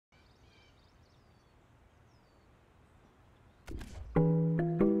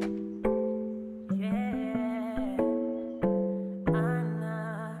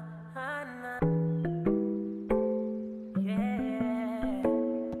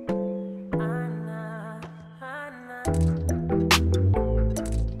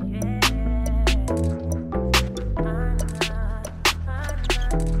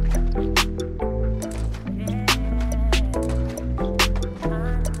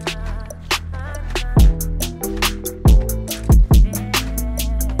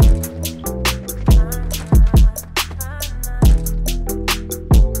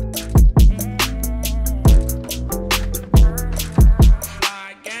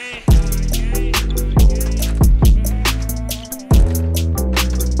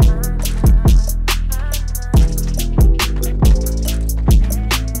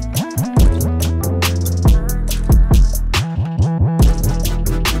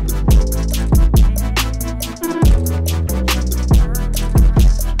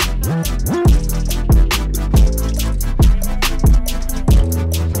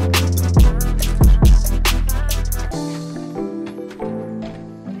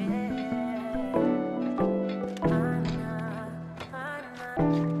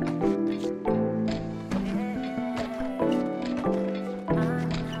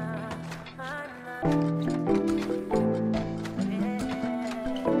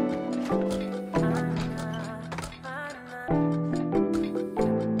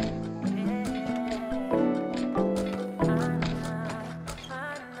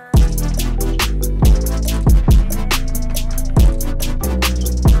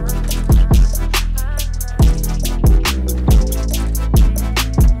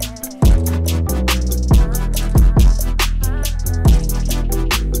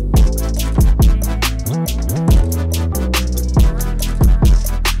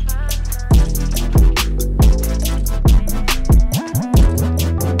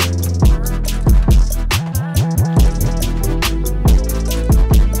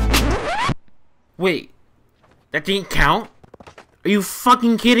Wait, that didn't count? Are you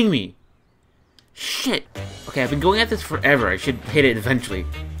fucking kidding me? Shit. Okay, I've been going at this forever. I should hit it eventually.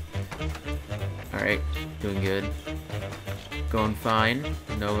 Alright, doing good. Going fine.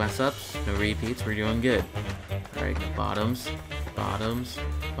 No mess-ups, no repeats. We're doing good. Alright, bottoms, bottoms,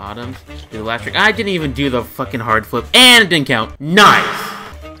 bottoms. Do the last trick. I didn't even do the fucking hard flip, and it didn't count. Nice!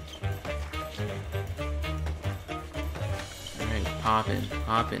 Poppin',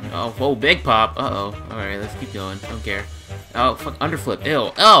 poppin'. Oh, whoa, big pop. Uh-oh. Alright, let's keep going. Don't care. Oh, fuck, underflip.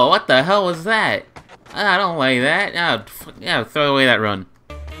 Ew. Oh, what the hell was that? I don't like that. Oh, fuck, yeah, throw away that run.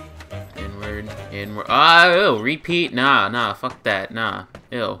 Inward, inward. Oh, ew, repeat. Nah, fuck that. Nah.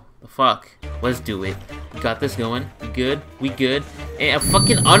 Ew. The fuck. Let's do it. We got this going. We good? We good? And a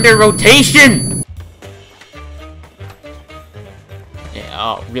fucking under rotation! Yeah,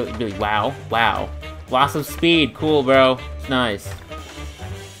 oh, really, wow. Wow. Loss of speed. Cool, bro. It's nice.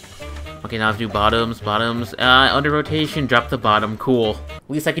 Okay, now let's do bottoms, bottoms. Under rotation, drop the bottom. Cool. At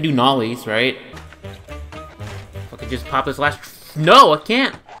least I can do nollies, right? I could just pop this last... No, I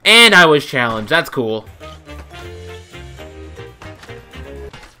can't. And I was challenged. That's cool.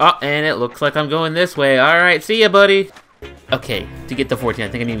 Oh, and it looks like I'm going this way. Alright, see ya, buddy. Okay, to get to 14, I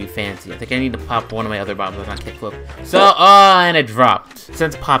think I need to be fancy. I think I need to pop one of my other bottoms with my kickflip. So, and it dropped.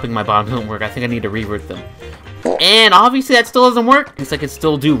 Since popping my bottom don't work, I think I need to revert them. And obviously that still doesn't work, because I can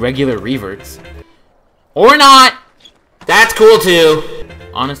still do regular reverts. Or not! That's cool too!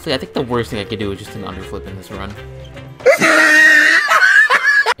 Honestly, I think the worst thing I could do is just an underflip in this run.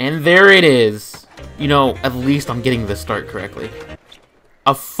 And there it is. You know, at least I'm getting the start correctly.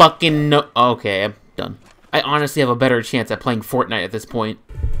 A fucking no- Okay, I'm done. I honestly have a better chance at playing Fortnite at this point.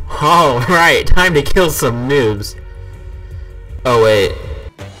 Oh, right. Time to kill some noobs. Oh, wait.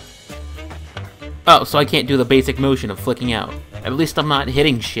 Oh, so I can't do the basic motion of flicking out. At least I'm not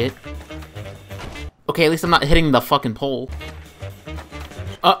hitting shit. Okay, at least I'm not hitting the fucking pole.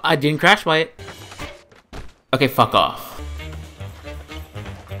 Oh, I didn't crash by it. Okay, fuck off.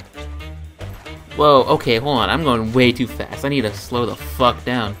 Whoa, okay, hold on. I'm going way too fast. I need to slow the fuck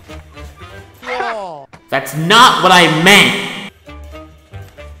down. That's not what I meant!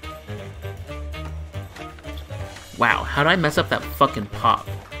 Wow, how did I mess up that fucking pop?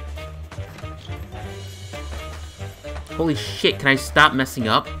 Holy shit, can I stop messing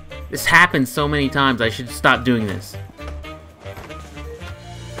up? This happens so many times, I should stop doing this.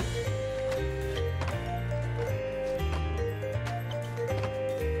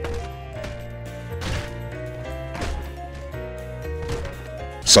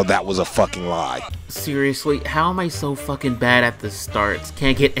 So that was a fucking lie. Seriously, how am I so fucking bad at the starts?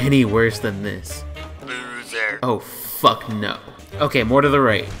 Can't get any worse than this. Loser. Oh, fuck no. Okay, more to the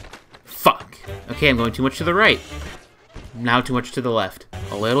right. Fuck. Okay, I'm going too much to the right. Now too much to the left.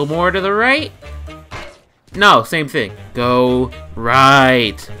 A little more to the right. No, same thing. Go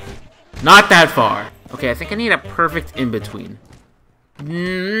right. Not that far. Okay, I think I need a perfect in-between.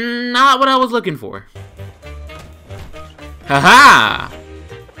 Not what I was looking for. Haha!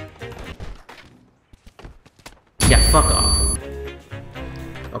 Yeah, fuck off.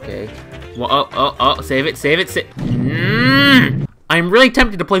 Okay. Well, oh, save it. I'm really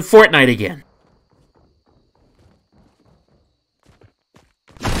tempted to play Fortnite again.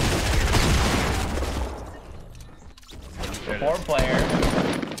 Four-player.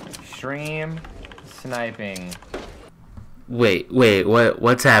 Stream. Sniping. Wait,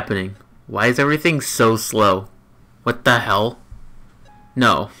 what's happening? Why is everything so slow? What the hell?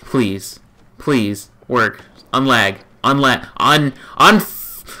 No, please. Please, work. I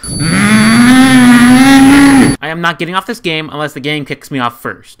am not getting off this game unless the game kicks me off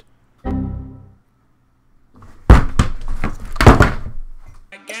first.